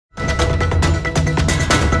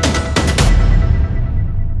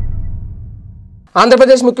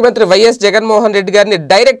ఆంధ్రప్రదేశ్ ముఖ్యమంత్రి వైఎస్ జగన్మోహన్ రెడ్డి గారిని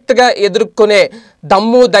డైరెక్ట్గా ఎదుర్కొనే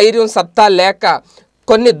దమ్ము ధైర్యం సత్తా లేక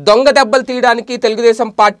కొన్ని దొంగ దెబ్బలు తీయడానికి తెలుగుదేశం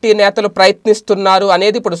పార్టీ నేతలు ప్రయత్నిస్తున్నారు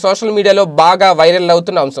అనేది ఇప్పుడు సోషల్ మీడియాలో బాగా వైరల్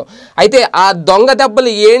అవుతున్న అంశం. అయితే ఆ దొంగ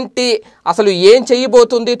దెబ్బలు ఏంటి, అసలు ఏం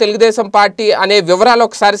చేయబోతుంది తెలుగుదేశం పార్టీ అనే వివరాలు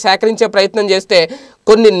ఒకసారి సేకరించే ప్రయత్నం చేస్తే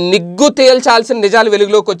కొన్ని నిగ్గు తేల్చాల్సిన నిజాలు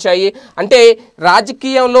వెలుగులోకి వచ్చాయి. అంటే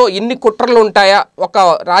రాజకీయంలో ఇన్ని కుట్రలు ఉంటాయా? ఒక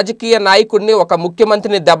రాజకీయ నాయకుడిని, ఒక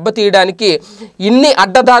ముఖ్యమంత్రిని దెబ్బతీయడానికి ఇన్ని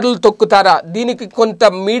అడ్డదారులు తొక్కుతారా? దీనికి కొంత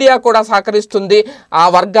మీడియా కూడా సహకరిస్తుంది. ఆ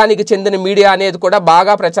వర్గానికి చెందిన మీడియా అనేది కూడా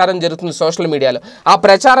బాగా ప్రచారం జరుగుతుంది సోషల్ మీడియాలో. ఆ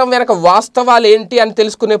ప్రచారం వెనక వాస్తవాలు ఏంటి అని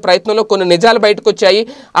తెలుసుకునే ప్రయత్నంలో కొన్ని నిజాలు బయటకు వచ్చాయి.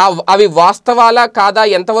 అవి వాస్తవాలా కాదా,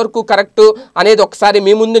 ఎంతవరకు కరెక్ట్ అనేది ఒకసారి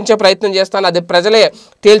మీ ముందుంచే ప్రయత్నం చేస్తాను. అది ప్రజలే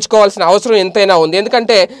తేల్చుకోవాల్సిన అవసరం ఎంతైనా ఉంది.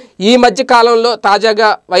 ఎందుకంటే ఈ మధ్య కాలంలో తాజాగా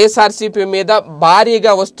వైఎస్ఆర్సీపీ మీద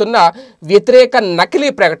భారీగా వస్తున్న వ్యతిరేక నకిలీ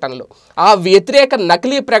ప్రకటనలు, ఆ వ్యతిరేక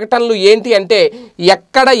నకిలీ ప్రకటనలు ఏంటి అంటే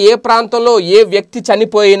ఎక్కడ ఏ ప్రాంతంలో ఏ వ్యక్తి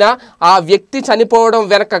చనిపోయినా ఆ వ్యక్తి చనిపోవడం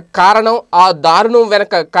వెనక కారణం, ఆ దారుణం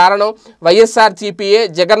వెనక కారణం వైఎస్ఆర్సీపీయే,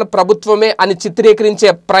 జగన్ ప్రభుత్వమే అని చిత్రీకరించే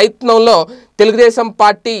ప్రయత్నంలో తెలుగుదేశం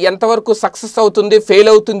పార్టీ ఎంతవరకు సక్సెస్ అవుతుంది, ఫెయిల్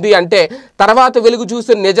అవుతుంది అంటే తర్వాత వెలుగు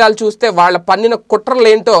చూసిన నిజాలు చూస్తే వాళ్ళ పన్నిన కుట్రలు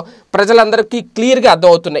ఏంటో ప్రజలందరికీ క్లియర్గా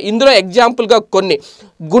అర్థమవుతున్నాయి. ఇందులో ఎగ్జాంపుల్గా కొన్ని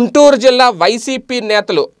గుంటూరు జిల్లా వైసీపీ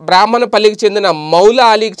నేతలు బ్రాహ్మణపల్లికి చెందిన మౌలా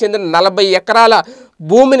అలీకి చెందిన 40 ఎకరాల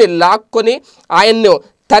భూమిని లాక్కొని ఆయన్ను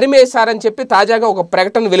తరిమేశారని చెప్పి తాజాగా ఒక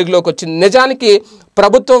ప్రకటన వెలుగులోకి వచ్చింది. నిజానికి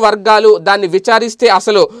ప్రభుత్వ వర్గాలు దాన్ని విచారిస్తే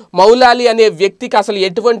అసలు మౌలాలి అనే వ్యక్తికి అసలు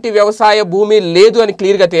ఎటువంటి వ్యవసాయ భూమి లేదు అని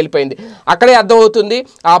క్లియర్గా తేలిపోయింది. అక్కడే అర్థమవుతుంది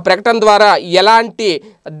ఆ ప్రకటన ద్వారా ఎలాంటి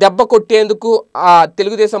దెబ్బ కొట్టేందుకు ఆ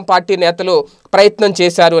తెలుగుదేశం పార్టీ నేతలు ప్రయత్నం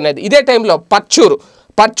చేశారు అనేది. ఇదే టైంలో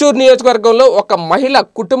పర్చూరు నియోజకవర్గంలో ఒక మహిళ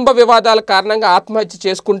కుటుంబ వివాదాల కారణంగా ఆత్మహత్య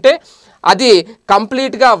చేసుకుంటే అది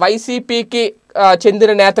కంప్లీట్గా వైసీపీకి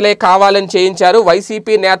చెందిన నేతలే కావాలని చేయించారు.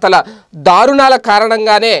 వైసీపీ నేతల దారుణాల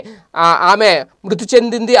కారణంగానే ఆమె మృతి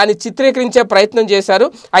చెందింది అని చిత్రీకరించే ప్రయత్నం చేశారు.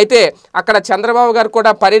 అయితే అక్కడ చంద్రబాబు గారు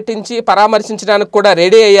కూడా పరామర్శించడానికి కూడా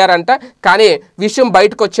రెడీ అయ్యారంట. కానీ విషయం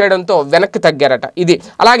బయటకు వచ్చేయడంతో వెనక్కి తగ్గారట. ఇది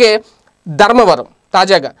అలాగే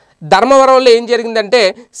తాజాగా ధర్మవరంలో ఏం జరిగిందంటే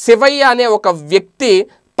శివయ్య అనే ఒక వ్యక్తి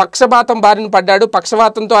పక్షపాతం బారిన పడ్డాడు.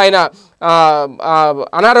 పక్షపాతంతో ఆయన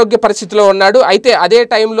అనారోగ్య పరిస్థితిలో ఉన్నాడు. అయితే అదే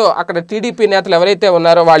టైంలో అక్కడ టీడీపీ నేతలు ఎవరైతే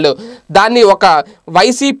ఉన్నారో వాళ్ళు దాన్ని ఒక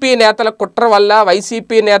వైసీపీ నేతల కుట్ర వల్ల,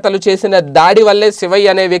 వైసీపీ నేతలు చేసిన దాడి వల్లే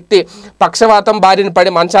శివయ్య అనే వ్యక్తి పక్షపాతం బారిన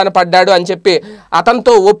పడి మంచాన పడ్డాడు అని చెప్పి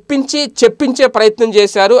అతనితో ఒప్పించి చెప్పించే ప్రయత్నం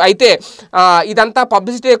చేశారు. అయితే ఇదంతా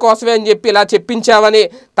పబ్లిసిటీ కోసమే అని చెప్పి ఇలా చెప్పించామని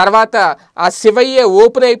తర్వాత ఆ శివయ్య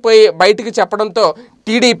ఓపెన్ అయిపోయి బయటికి చెప్పడంతో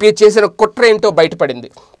టీడీపీ చేసిన కుట్ర ఏంటో బయటపడింది.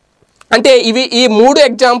 అంటే ఈ 3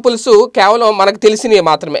 ఎగ్జాంపుల్స్ కేవలం మనకు తెలిసినవి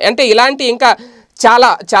మాత్రమే. అంటే ఇలాంటి ఇంకా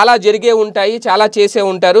చాలా జరిగే ఉంటాయి, చాలా చేసే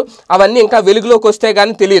ఉంటారు. అవన్నీ ఇంకా వెలుగులోకి వస్తే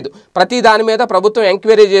కానీ తెలియదు. ప్రతి దాని మీద ప్రభుత్వం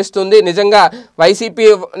ఎంక్వైరీ చేస్తుంది. నిజంగా వైసీపీ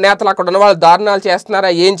నేతలు అక్కడ ఉన్న వాళ్ళు దారుణాలు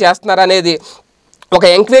చేస్తున్నారా, ఏం చేస్తున్నారా అనేది ఒక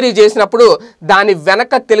ఎంక్వైరీ చేసినప్పుడు దాని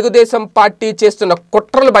వెనక తెలుగుదేశం పార్టీ చేస్తున్న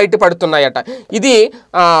కుట్రలు బయటపడుతున్నాయట. ఇది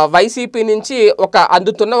వైసీపీ నుంచి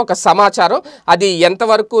అందుతున్న ఒక సమాచారం. అది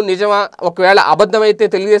ఎంతవరకు నిజమా, ఒకవేళ అబద్ధమైతే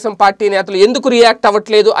తెలుగుదేశం పార్టీ నేతలు ఎందుకు రియాక్ట్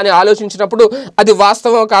అవ్వట్లేదు అని ఆలోచించినప్పుడు అది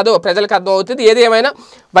వాస్తవం కాదో ప్రజలకు అర్థమవుతుంది. ఏదేమైనా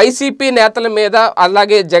వైసీపీ నేతల మీద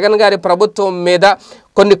అలాగే జగన్ గారి ప్రభుత్వం మీద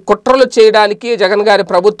కొన్ని కుట్రలు చేయడానికి, జగన్ గారి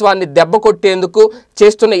ప్రభుత్వాన్ని దెబ్బ కొట్టేందుకు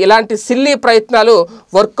చేస్తున్న ఇలాంటి సిల్లీ ప్రయత్నాలు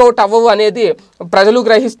వర్కౌట్ అవ్వవు అనేది ప్రజలు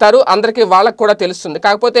గ్రహిస్తారు. అందరికీ వాళ్ళకు కూడా తెలుస్తుంది.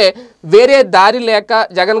 కాకపోతే వేరే దారి లేక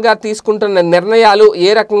జగన్ గారు తీసుకుంటున్న నిర్ణయాలు ఏ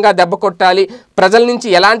రకంగా దెబ్బ కొట్టాలి, ప్రజల నుంచి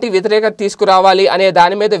ఎలాంటి వ్యతిరేకత తీసుకురావాలి అనే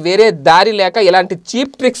దాని మీద వేరే దారి లేక ఇలాంటి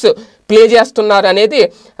చీప్ ట్రిక్స్ ప్లే చేస్తున్నారు అనేది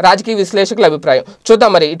రాజకీయ విశ్లేషకుల అభిప్రాయం.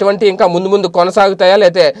 చూద్దాం మరి ఇటువంటి ఇంకా ముందు కొనసాగుతాయా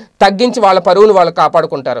లేకపోతే తగ్గించి వాళ్ళ పరువును వాళ్ళు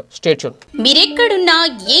కాపాడుకుంటారు. Stay tune. మీరెక్కడున్నా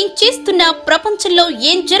ఏం చేస్తున్నా ప్రపంచంలో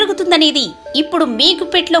ఏం జరుగుతుందనేది ఇప్పుడు మీకు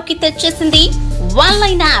పెట్లోకి తెచ్చేసింది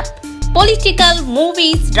ఆన్లైన్ యాప్. పొలిటికల్,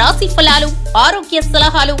 మూవీస్, రాశి ఫలాలు, ఆరోగ్య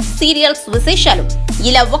సలహాలు, సీరియల్స్ విశేషాలు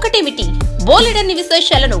ఇలా ఒకటేమిటి బోలెడన్ని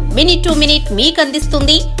విశేషాలను మినిట్ టు మినిట్ మీకు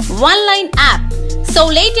అందిస్తుంది ఆన్లైన్ యాప్. సో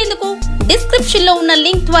లేట్ ఎందుకు, డిస్క్రిప్షన్ లో ఉన్న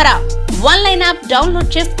లింక్ ద్వారా ఆన్లైన్ యాప్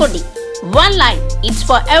డౌన్లోడ్ చేసుకోండి. Online, it's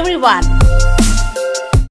for everyone.